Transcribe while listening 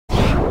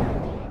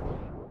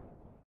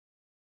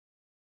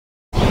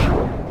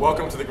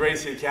Welcome to the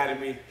Gracie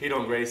Academy.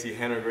 Hidon Gracie,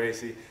 Rener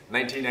Gracie.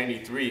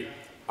 1993,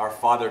 our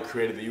father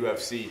created the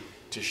UFC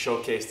to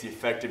showcase the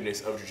effectiveness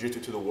of jiu-jitsu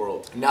to the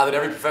world. Now that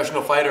every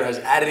professional fighter has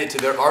added it to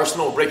their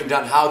arsenal, we're breaking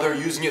down how they're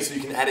using it so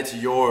you can add it to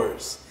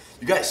yours.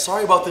 You guys,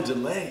 sorry about the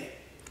delay.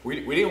 We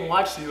didn't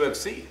watch the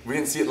UFC. We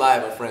didn't see it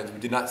live, my friends.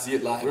 We did not see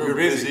it live. We were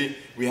busy.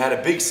 We had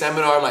a big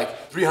seminar,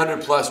 like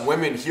 300 plus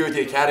women here at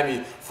the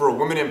Academy for a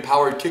women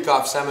empowered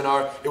kickoff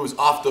seminar. It was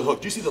off the hook.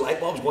 Did you see the light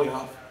bulbs going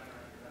off?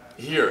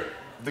 Here.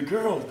 The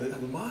girls, the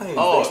minds,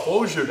 oh, the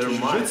exposure to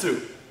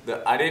jiu-jitsu.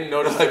 I didn't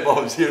notice light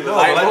bulbs here. No, the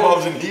light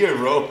bulbs in here,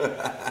 bro.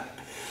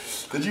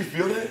 Did you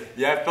feel that?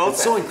 Yeah, I felt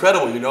It's so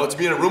incredible, you know, to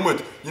be in a room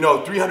with,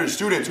 300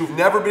 students who've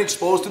never been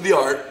exposed to the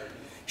art,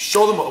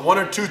 show them 1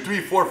 or 2,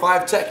 3, 4,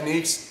 5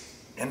 techniques,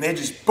 and they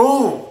just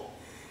boom.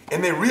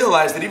 And they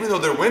realize that even though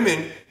they're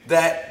women,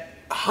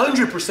 that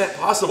 100%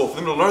 possible for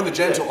them to learn the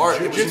gentle art.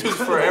 Jiu-jitsu is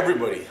for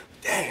everybody.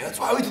 Dang, that's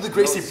why we do the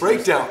Gracie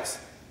breakdowns.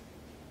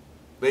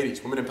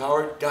 Ladies, women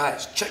empowered,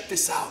 guys, check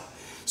this out.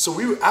 So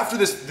we were, after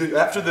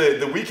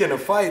the weekend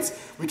of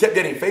fights, we kept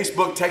getting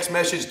Facebook, text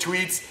message,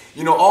 tweets,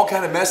 all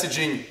kind of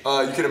messaging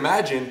you can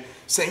imagine,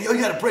 saying, yo,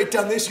 you gotta break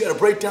down this, you gotta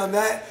break down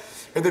that.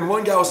 And then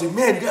one guy was like,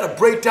 man, you gotta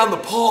break down the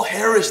Paul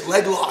Harris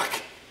leg lock.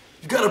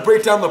 You gotta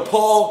break down the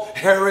Paul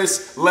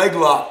Harris leg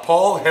lock,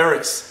 Paul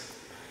Harris.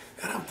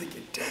 And I'm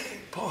thinking,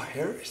 dang, Paul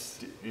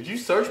Harris? Did you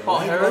search Paul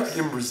Harris?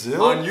 In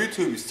Brazil? On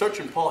YouTube, you're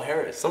searching Paul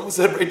Harris. Someone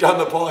said break down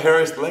the Paul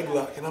Harris leg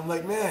lock. And I'm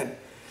like, man,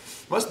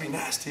 must be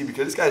nasty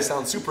because this guy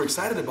sounds super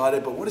excited about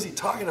it, but what is he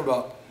talking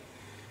about?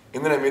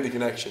 And then I made the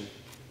connection.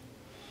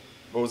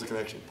 What was the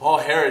connection? Paul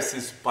Harris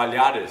is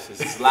Palhares,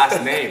 is his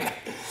last name.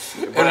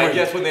 But I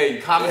guess when they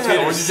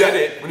commentators said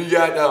it, when you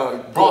got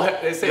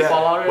they say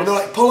Palhares. When they're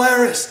like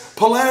Palhares,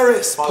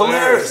 Palhares,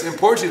 Palhares. In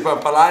Portuguese, it's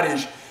about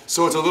Palhares,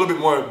 so it's a little bit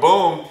more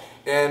boom.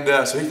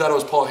 And so he thought it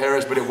was Paul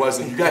Harris, but it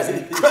wasn't. You guys, an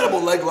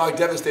incredible leg lock,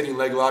 devastating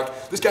leg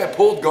lock. This guy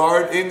pulled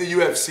guard in the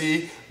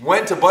UFC,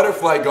 went to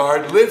butterfly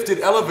guard, lifted,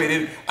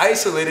 elevated,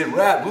 isolated,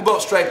 wrapped, blue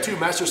belt strike 2,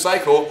 master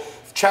cycle,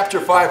 chapter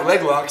 5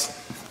 leg locks,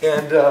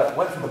 and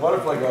went for the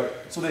butterfly guard.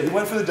 So he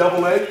went for the double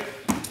leg,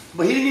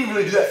 but he didn't even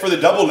really do that for the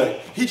double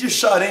leg. He just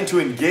shot in to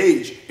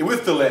engage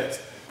with the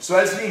legs. So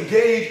as he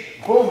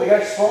engaged, boom, the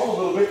guy swallowed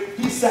a little bit.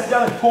 He sat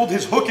down and pulled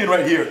his hook in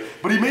right here.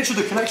 But he made sure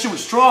the connection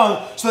was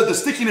strong so that the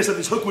stickiness of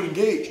his hook would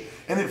engage.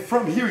 And then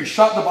from here, he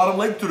shot the bottom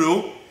leg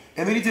through.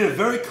 And then he did a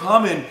very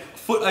common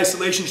foot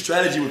isolation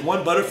strategy with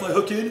one butterfly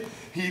hook in.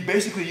 He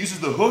basically uses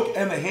the hook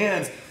and the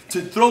hands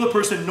to throw the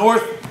person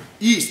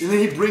northeast. And then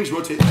he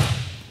rotate.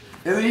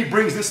 And then he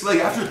brings this leg,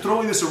 after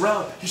throwing this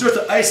around, he starts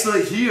to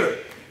isolate here.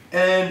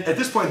 And at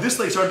this point, this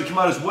leg started to come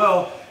out as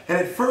well. And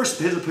at first,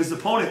 his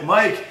opponent,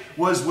 Mike,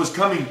 was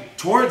coming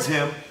towards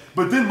him.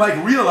 But then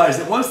Mike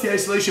realized that once the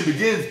isolation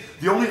begins,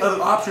 the only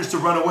other option is to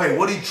run away.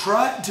 What he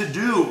tried to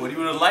do, what he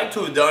would have liked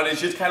to have done is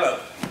just kind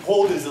of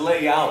hold his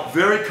leg out.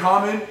 Very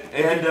common.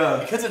 And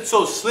because it's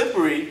so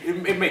slippery,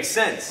 it makes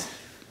sense.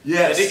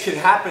 Yes. And it can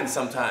happen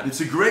sometimes.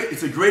 It's a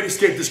great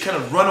escape, this kind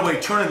of runaway,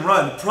 turn and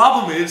run. The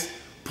problem is,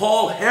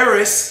 Paul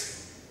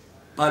Harris,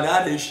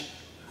 Palhares,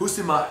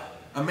 Rousimar,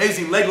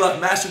 amazing leg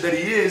lock master that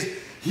he is,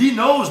 he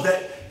knows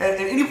that. And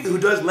anybody who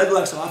does leg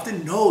locks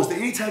often knows that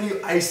anytime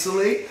you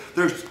isolate,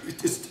 there's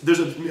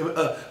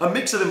a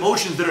mix of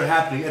emotions that are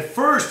happening. At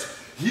first,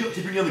 he'll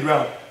keep your knee on the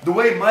ground. The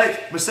way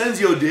Mike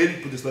Massenzio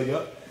did, put this leg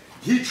up,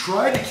 he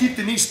tried to keep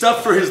the knee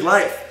stuffed for his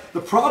life.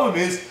 The problem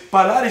is,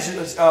 Palhares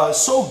is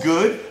so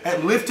good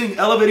at lifting,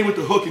 elevating with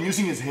the hook and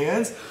using his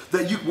hands,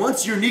 that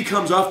once your knee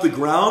comes off the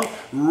ground,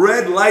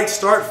 red lights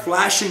start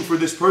flashing for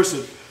this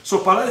person. So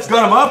Palhares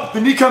got him up, the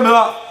knee comes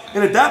up.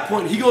 And at that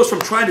point, he goes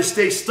from trying to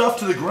stay stuffed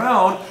to the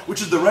ground,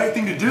 which is the right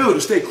thing to do, to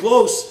stay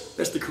close,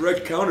 that's the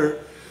correct counter,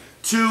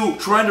 to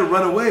trying to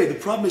run away. The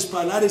problem is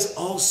Palhares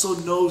also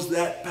knows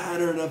that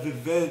pattern of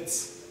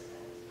events.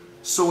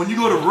 So when you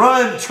go to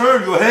run,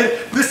 turn, go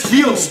ahead, this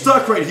heel's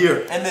stuck right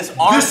here. And this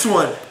arm, this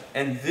one.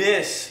 And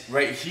this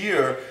right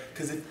here,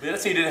 because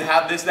let's say you didn't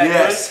have this that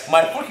good,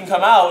 my foot can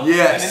come out,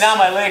 yes, and then now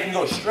my leg can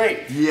go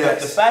straight. Yes.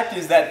 But the fact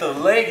is that the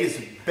leg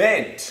is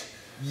bent.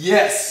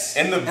 Yes.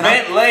 And the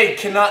bent leg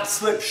cannot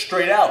slip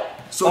straight out.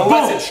 So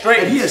unless it's straight.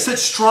 And he has such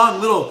strong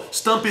little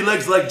stumpy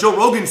legs, like Joe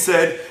Rogan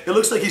said, it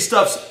looks like he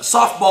stuffs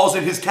softballs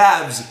in his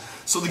calves.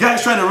 So the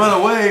guy's trying to run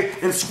away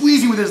and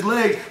squeezing with his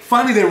leg.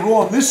 Finally they roll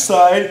on this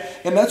side,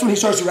 and that's when he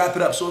starts to wrap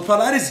it up. So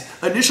Palhares'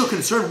 initial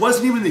concern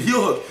wasn't even the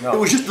heel hook. No. It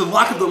was just the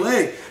lock of the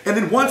leg. And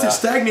then once it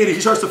stagnated, he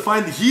starts to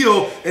find the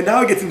heel, and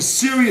now he gets in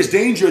serious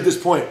danger at this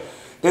point.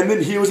 And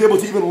then he was able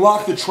to even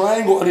lock the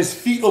triangle on his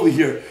feet over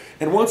here.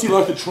 And once he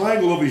locked the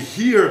triangle over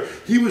here,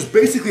 he was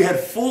basically had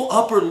full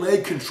upper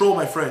leg control,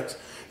 my friends.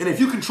 And if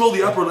you control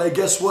the upper leg,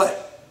 guess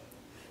what?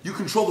 You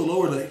control the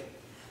lower leg.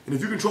 And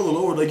if you control the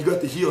lower leg, you got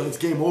the heel, and it's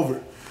game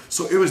over.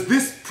 So it was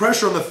this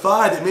pressure on the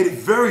thigh that made it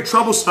very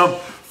troublesome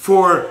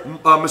for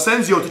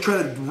Massenzio to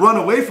try to run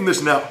away from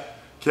this now,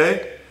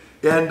 okay?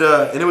 And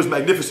it was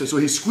magnificent. So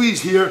he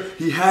squeezed here,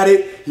 he had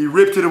it, he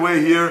ripped it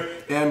away here,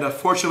 and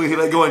fortunately he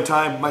let go in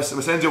time.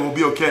 Massenzio will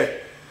be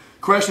okay.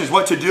 Question is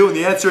what to do, and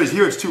the answer is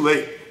here, it's too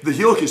late. the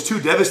heel hook is too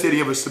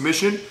devastating of a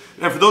submission.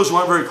 And for those who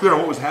aren't very clear on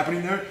what was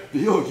happening there, the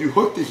heel hook, you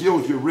hook the heel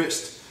with your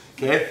wrist,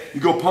 okay? You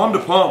go palm to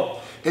palm,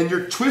 and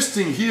you're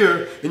twisting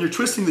here, and you're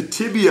twisting the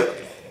tibia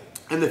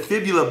and the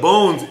fibula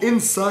bones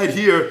inside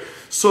here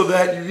so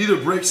that you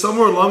either break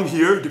somewhere along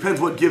here,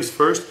 depends what gives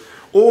first,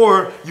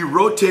 or you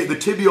rotate the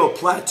tibial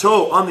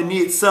plateau on the knee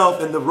itself,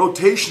 and the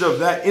rotation of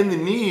that in the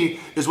knee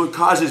is what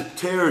causes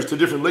tears to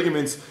different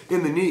ligaments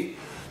in the knee.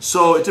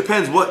 So it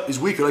depends what is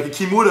weaker. Like a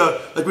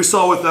Kimura, like we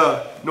saw with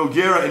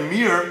Nogueira and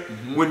Mir,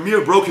 when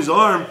Mir broke his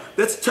arm,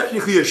 that's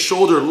technically a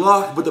shoulder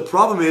lock, but the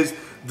problem is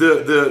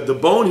the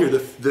bone here,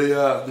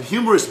 the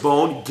humerus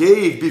bone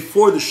gave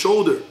before the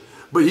shoulder.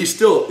 But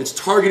it's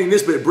targeting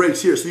this, but it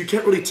breaks here. So you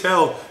can't really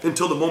tell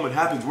until the moment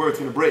happens where it's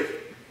gonna break.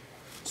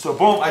 So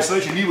boom,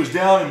 isolation, knee was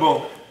down and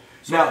boom.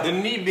 So now the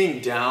knee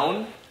being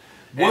down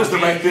was the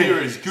right thing. Here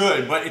is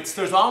good, but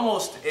there's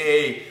almost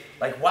a,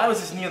 like, why was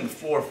his knee on the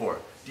floor for?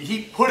 Did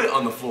he put it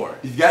on the floor?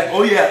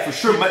 Oh yeah, for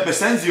sure. Mike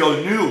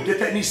Massenzio knew, get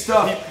that knee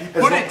stuffed. He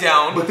put it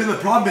down. But then the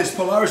problem is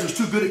Palhares was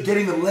too good at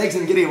getting the legs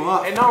and getting him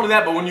off. And not only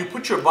that, but when you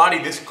put your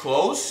body this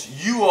close,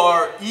 you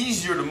are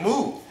easier to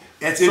move.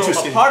 That's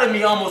interesting. So a part of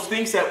me almost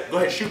thinks that, go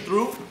ahead, shoot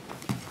through.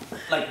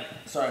 Like,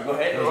 sorry, go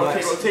ahead,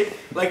 rotate.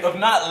 Like, of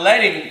not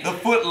letting the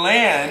foot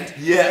land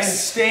and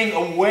staying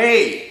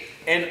away.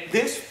 And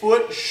this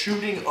foot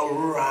shooting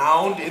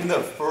around in the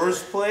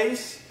first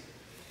place,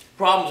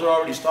 problems are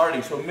already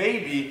starting. So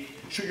maybe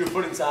shoot your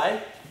foot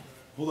inside.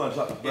 Hold on,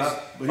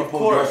 but of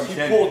course,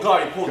 he pulled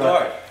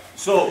guard.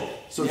 So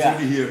it's gonna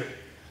be here.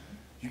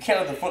 You can't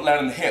let the foot land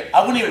on the hip. I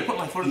wouldn't even put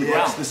my foot on the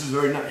ground. This is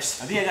very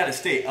nice. I think I gotta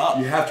stay up.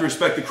 You have to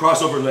respect the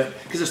crossover leg.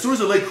 Because as soon as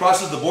the leg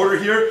crosses the border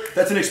here,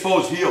 that's an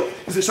exposed heel.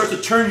 Because it starts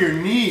to turn your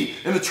knee,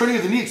 and the turning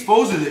of the knee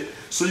exposes it.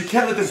 So you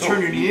can't let them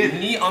turn your knee in.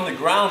 Knee on the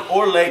ground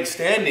or leg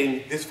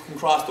standing, this can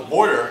cross the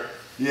border.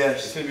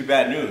 Yes. It's gonna be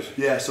bad news.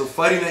 Yeah, so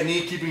fighting that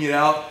knee, keeping it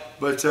out,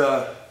 but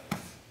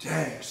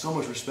dang, so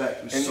much respect.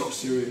 It was so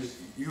serious.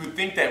 You would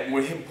think that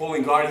with him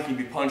pulling guard, he can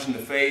be punched in the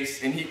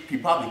face, and he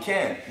probably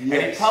can.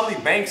 Yes. And he probably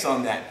banks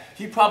on that.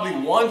 He probably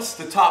wants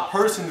the top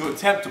person to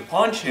attempt to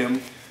punch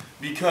him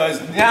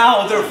because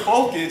now their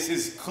focus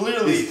is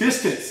clearly... It's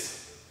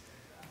distance.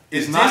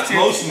 It's not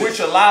closeness. Which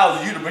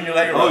allows you to bring your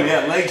leg around. Oh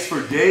yeah, legs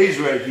for days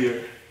right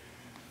here.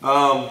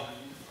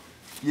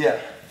 Yeah,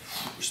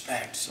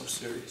 respect, so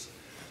serious.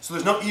 So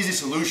there's no easy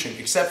solution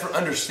except for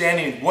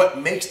understanding what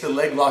makes the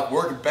leg lock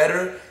work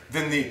better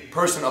than the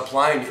person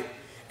applying it.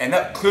 And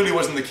that clearly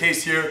wasn't the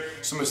case here.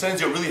 So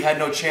Massenzio really had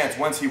no chance.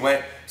 Once he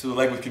went to the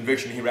leg with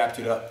conviction, he wrapped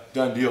it up.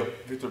 Done deal.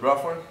 Vitor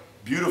Belfort?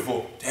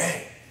 Beautiful.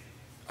 Dang.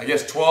 I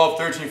guess 12,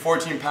 13,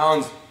 14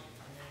 pounds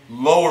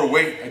lower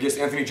weight. I guess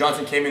Anthony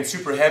Johnson came in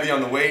super heavy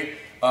on the weight.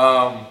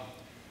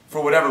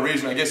 For whatever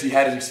reason, I guess he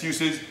had his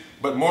excuses.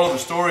 But moral of the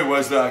story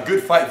was a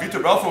good fight.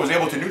 Vitor Belfort was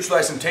able to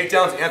neutralize some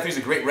takedowns. Anthony's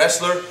a great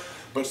wrestler,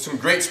 but some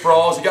great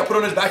sprawls. He got put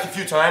on his back a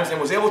few times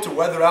and was able to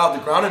weather out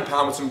the ground and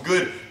pound with some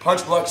good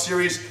punch block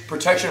series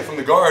protection from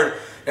the guard.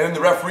 And then the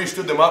referee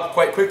stood them up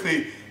quite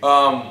quickly,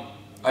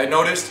 I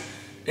noticed.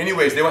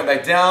 Anyways, they went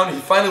back down. He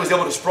finally was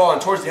able to sprawl,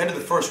 and towards the end of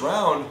the first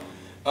round,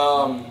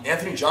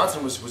 Anthony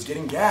Johnson was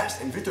getting gassed,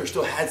 and Vitor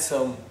still had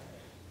some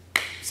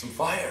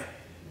fire,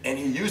 and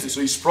he used it. So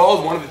he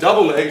sprawled one of the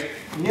double legs,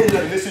 and he ended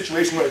up in this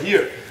situation right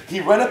here. He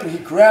ran up and he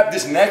grabbed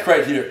this neck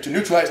right here to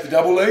neutralize the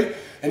double leg,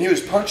 and he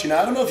was punching.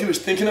 I don't know if he was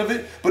thinking of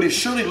it, but he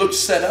surely looked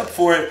set up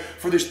for it,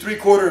 for this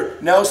three-quarter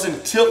Nelson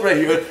tilt right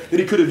here that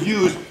he could have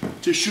used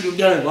to shoot him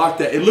down and lock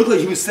that. It looked like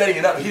he was setting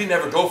it up. He didn't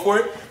ever go for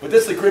it, but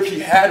that's the grip he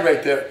had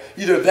right there.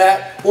 Either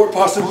that or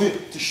possibly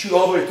to shoot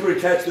all the way through to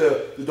catch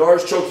the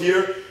Dar's choke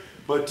here,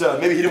 but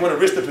maybe he didn't want to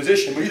risk the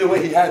position. But either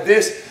way, he had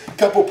this, a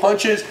couple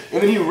punches,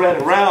 and then he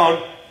ran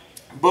around.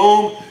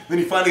 Boom, then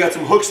he finally got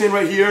some hooks in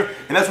right here,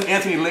 and that's when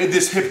Anthony laid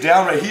this hip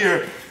down right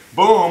here,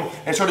 boom,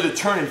 and started to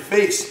turn and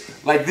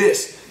face like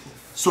this.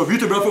 So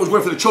Vitor Belfort was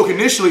going for the choke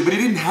initially, but he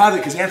didn't have it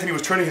because Anthony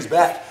was turning his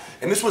back.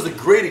 And this was a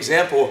great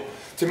example.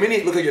 To many,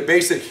 it looked like a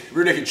basic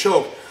rear naked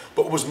choke,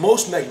 but what was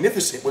most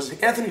magnificent was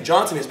Anthony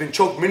Johnson has been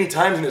choked many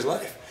times in his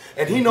life.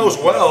 And he knows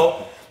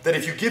well that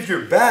if you give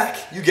your back,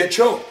 you get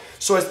choked.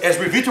 So as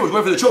Vitor was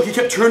going for the choke, he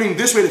kept turning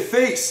this way to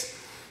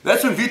face.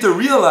 That's when Vitor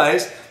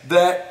realized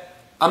that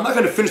I'm not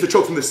going to finish the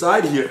choke from the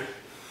side here.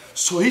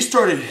 So he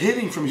started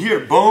hitting from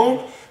here,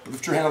 boom,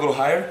 lift your hand a little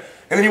higher,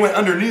 and then he went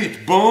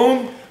underneath,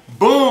 boom,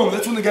 boom.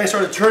 That's when the guy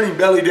started turning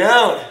belly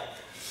down.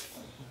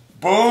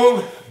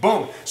 Boom,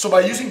 boom. So by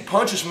using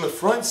punches from the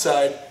front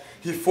side,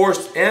 he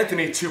forced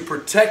Anthony to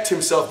protect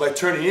himself by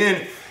turning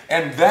in,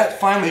 and that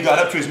finally got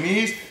up to his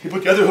knees. He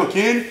put the other hook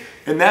in,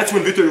 and that's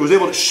when Vitor was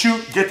able to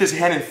shoot, get this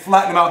hand and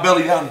flatten him out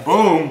belly down,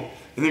 boom,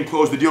 and then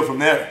close the deal from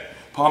there.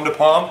 Palm to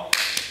palm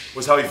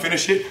was how he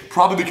finished it.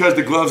 Probably because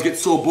the gloves get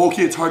so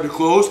bulky, it's hard to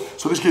close.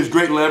 So this gives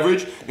great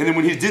leverage. And then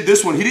when he did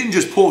this one, he didn't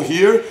just pull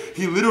here.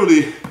 He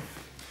literally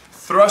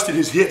thrusted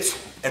his hips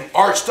and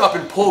arched up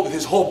and pulled with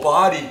his whole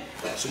body.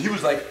 So he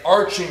was like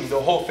arching the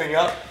whole thing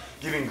up,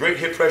 giving great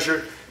hip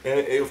pressure, and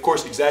of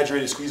course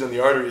exaggerated squeeze on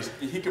the arteries.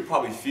 He could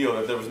probably feel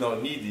that there was no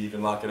need to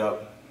even lock it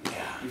up.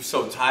 Yeah. He was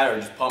so tired,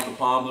 just palm to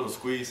palm, little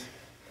squeeze.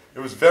 It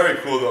was very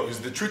cool though,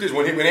 because the truth is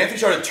when Anthony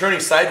started turning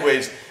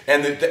sideways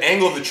and the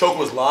angle of the choke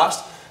was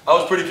lost, I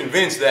was pretty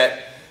convinced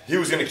that he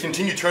was going to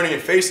continue turning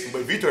and facing,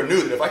 but Vitor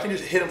knew that if I can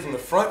just hit him from the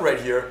front right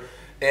here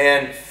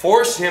and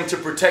force him to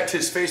protect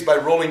his face by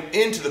rolling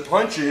into the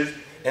punches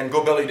and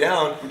go belly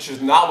down. Which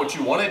is not what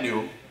you want to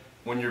do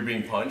when you're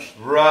being punched.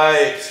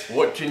 Right.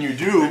 What can you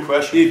do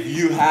if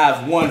you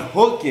have one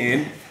hook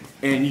in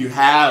and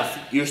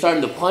you're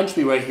starting to punch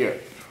me right here,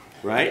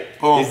 right?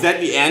 Boom. Is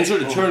that the answer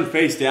to turn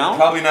face down?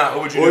 Probably not.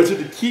 What would you do? Or is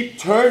it to keep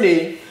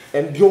turning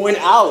and going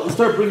out and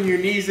start bringing your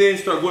knees in,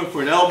 start going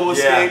for an elbow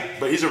escape?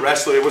 But he's a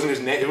wrestler. It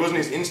wasn't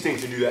his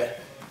instinct to do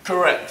that.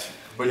 Correct.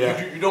 But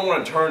you don't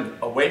want to turn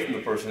away from the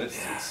person.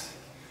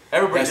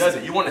 Everybody does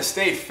it. You want to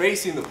stay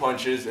facing the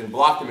punches and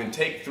block them and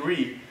take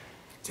 3.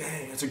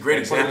 Dang, that's a great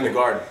example. In the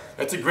guard.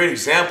 That's a great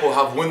example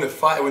how when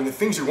the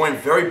things are going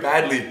very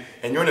badly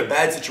and you're in a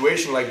bad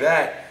situation like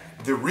that,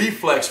 the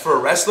reflex for a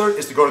wrestler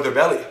is to go to their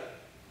belly.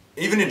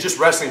 Even in just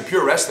wrestling,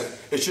 pure wrestling,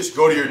 it's just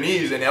go to your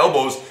knees and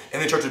elbows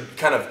and then start to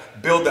kind of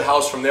build the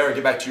house from there and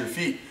get back to your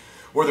feet.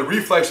 Where the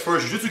reflex for a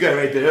jiu-jitsu guy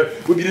right there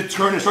would be to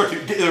turn and start to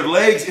get their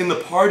legs in the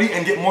party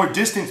and get more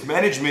distance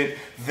management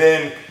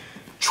than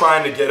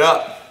trying to get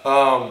up.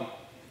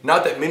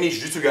 Not that many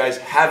jiu-jitsu guys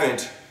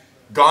haven't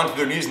gone to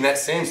their knees in that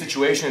same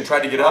situation and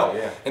tried to get up.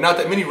 And not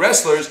that many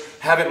wrestlers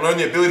haven't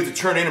learned the ability to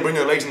turn in and bring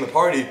their legs in the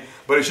party.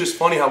 But it's just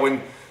funny how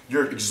when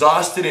you're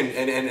exhausted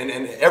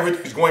and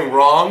everything's going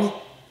wrong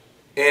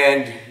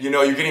and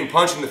you're getting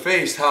punched in the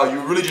face, how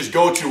you really just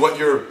go to what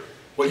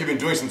you've been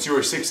doing since you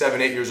were 6,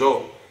 7, 8 years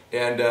old.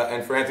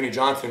 And for Anthony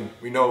Johnson,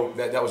 we know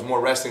that was more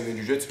wrestling than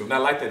jiu-jitsu. And I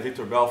like that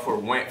Vitor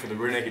Belfort went for the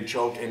rear naked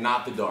choke and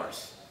not the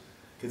darts.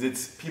 Because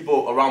it's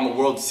people around the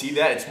world see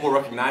that, it's more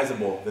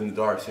recognizable than the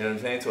darts, you know what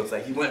I'm saying? So it's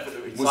like he went for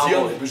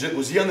the...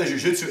 Was he on the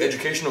jiu-jitsu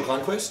educational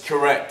conquest?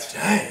 Correct.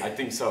 Dang. I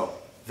think so.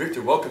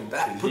 Victor, welcome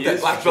back. Put that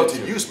black belt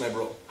to use, my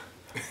bro.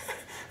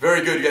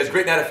 Very good, you guys.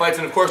 Great night of fights.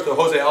 And of course, the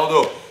Jose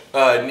Aldo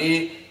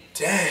knee.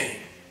 Dang.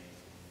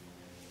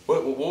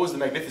 What was the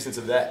magnificence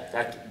of that?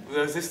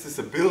 There's this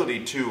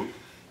ability to,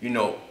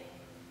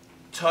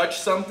 touch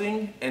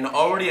something and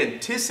already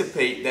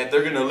anticipate that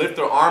they're gonna lift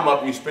their arm up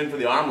and you sprint for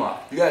the arm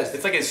lock. You guys,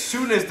 it's like as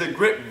soon as the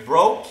grip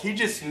broke, he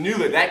just knew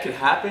that could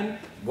happen.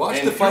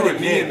 Watch the fight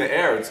again in the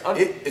air.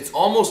 It's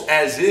almost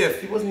as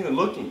if he wasn't even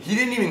looking. He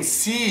didn't even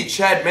see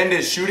Chad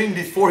Mendes shooting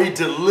before he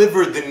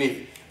delivered the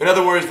knee. In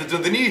other words,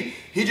 the knee,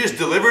 he just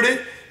delivered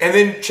it and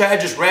then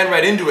Chad just ran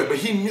right into it. But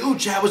he knew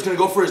Chad was gonna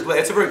go for his leg.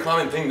 It's a very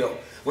common thing though.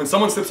 When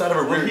someone slips out of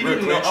a rear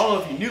clinch. I don't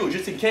know if he knew,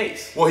 just in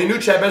case. Well, he knew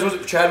Chad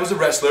was a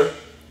wrestler.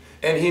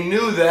 And he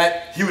knew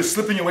that he was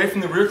slipping away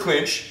from the rear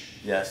clinch.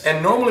 Yes.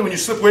 And normally when you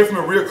slip away from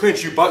a rear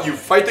clinch, you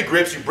fight the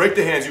grips, you break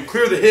the hands, you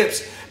clear the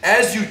hips.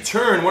 As you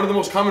turn, one of the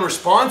most common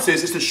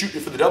responses is to shoot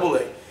for the double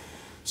leg.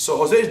 So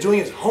Jose is doing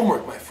his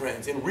homework, my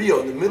friends, in Rio,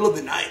 in the middle of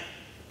the night.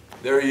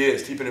 There he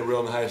is, keeping it real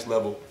on the highest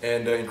level.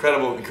 And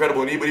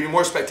incredible knee, but even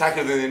more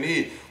spectacular than the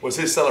knee was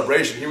his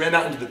celebration. He ran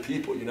out into the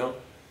people,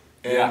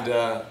 And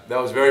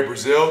that was very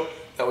Brazil.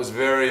 That was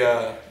very,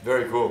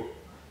 very cool.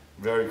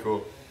 Very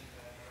cool.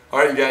 All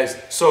right, you guys.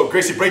 So,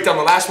 Gracie, break down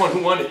the last one.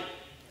 Who won it?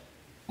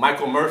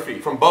 Michael Murphy.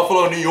 From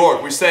Buffalo, New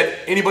York. We said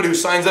anybody who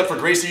signs up for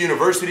Gracie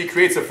University,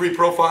 creates a free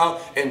profile,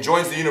 and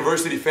joins the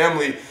university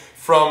family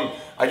from,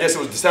 I guess it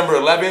was December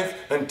 11th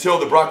until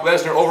the Brock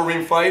Lesnar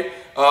Overeem fight,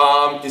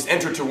 is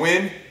entered to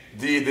win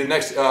the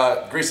next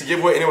Gracie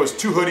giveaway. And it was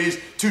 2 hoodies,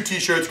 2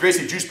 t-shirts,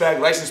 Gracie juice bag,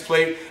 license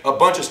plate, a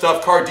bunch of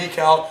stuff, car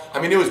decal.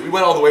 I mean, we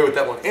went all the way with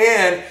that one.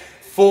 And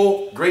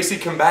full Gracie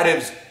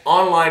Combatives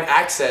online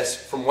access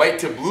from white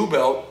to blue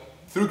belt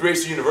through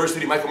Gracie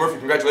University. Michael Murphy,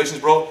 congratulations,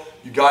 bro.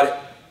 You got it.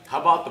 How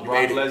about the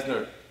Brock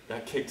Lesnar,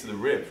 that kick to the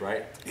ribs,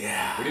 right?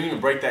 Yeah. We didn't even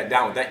break that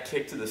down. With that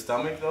kick to the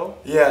stomach, though?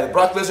 Yeah, the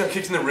Brock Lesnar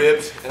kicks in the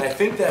ribs. And I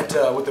think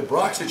that with the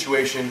Brock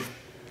situation,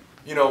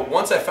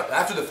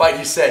 after the fight,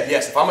 he said,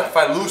 yes, if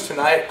I lose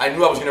tonight, I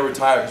knew I was going to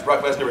retire because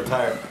Brock Lesnar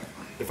retired.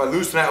 If I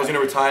lose tonight, I was going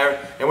to retire.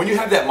 And when you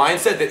have that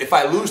mindset that if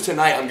I lose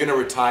tonight, I'm going to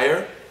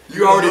retire,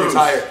 you already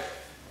retired.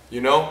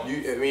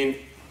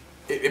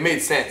 It made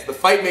sense. The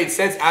fight made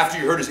sense after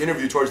you heard his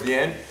interview towards the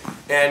end,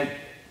 and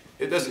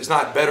it's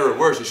not better or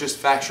worse. It's just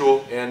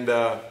factual, and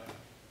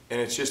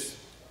it's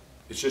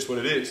just what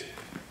it is.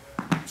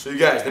 So you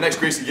guys, the next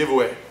Gracie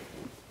giveaway.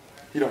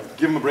 Give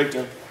him a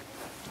breakdown.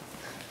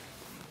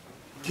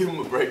 Give him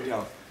a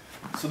breakdown.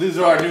 So these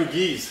are our new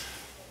gis.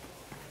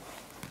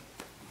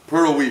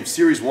 Pearl Weave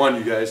Series 1,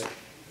 you guys.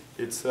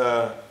 It's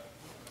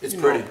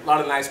pretty. A lot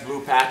of nice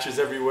blue patches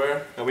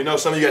everywhere. And we know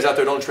some of you guys out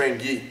there don't train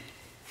gi.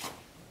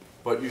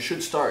 But you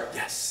should start.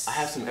 Yes. I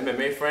have some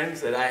MMA friends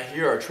that I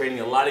hear are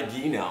training a lot of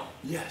gi now.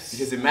 Yes.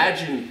 Because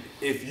imagine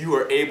if you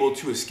are able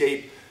to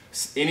escape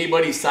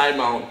anybody's side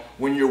mount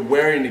when you're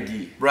wearing the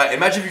gi. Right.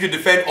 Imagine if you could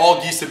defend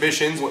all gi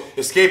submissions,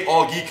 escape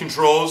all gi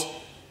controls.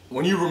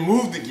 When you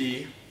remove the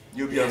gi,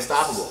 you'll be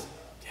unstoppable.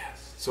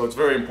 Yes. So it's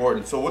very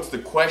important. So what's the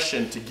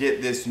question to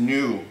get this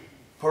new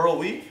Pearl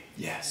Weave?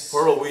 Yes.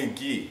 Pearl Weave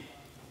gi.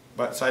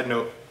 But side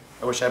note,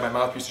 I wish I had my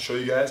mouthpiece to show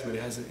you guys, but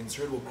it has an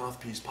insertable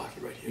mouthpiece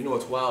pocket right here. You know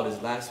what's wild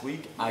is last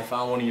week I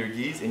found one of your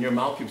gis and your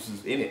mouthpiece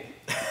was in it.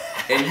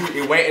 And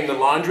it went in the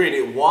laundry and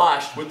it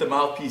washed with the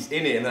mouthpiece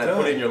in it, and then I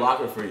put it in your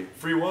locker for you.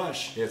 Free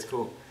wash. Yeah, it's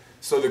cool.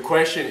 So the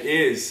question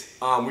is,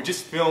 we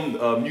just filmed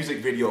a music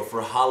video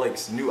for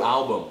Halik's new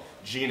album,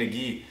 Gi and a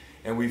Gi,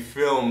 and we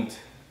filmed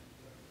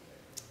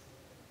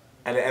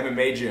at an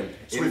MMA gym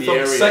in the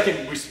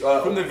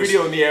area. From the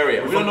video in the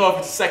area. We don't know if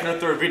it's a second or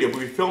third video, but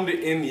we filmed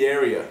it in the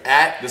area.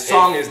 The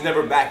song is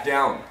Never Back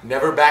Down.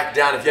 Never Back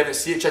Down. If you haven't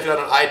seen it, check it out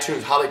on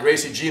iTunes. Halik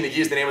Gracie Gi and a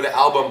Gi is the name of the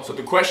album. So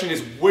the question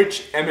is,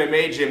 which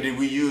MMA gym did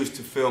we use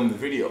to film the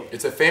video?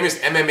 It's a famous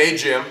MMA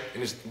gym,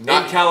 and it's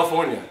not in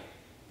California.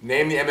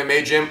 Name the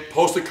MMA gym.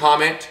 Post a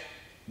comment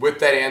with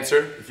that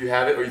answer if you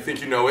have it or you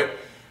think you know it.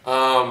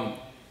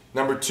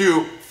 Number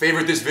 2,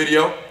 favorite this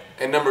video,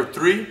 and number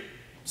 3,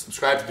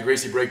 subscribe to the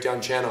Gracie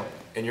Breakdown channel,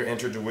 and you're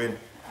entered to win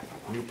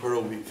a new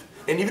Pearl Weave.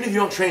 And even if you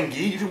don't train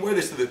gi, you can wear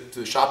this to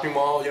the shopping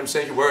mall. You know what I'm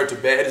saying? You can wear it to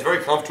bed. It's very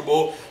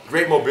comfortable,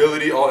 great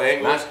mobility, all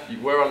angles. You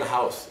wear it on the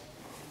house,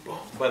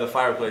 by the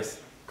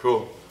fireplace.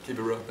 Cool. Keep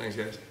it real. Thanks,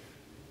 guys.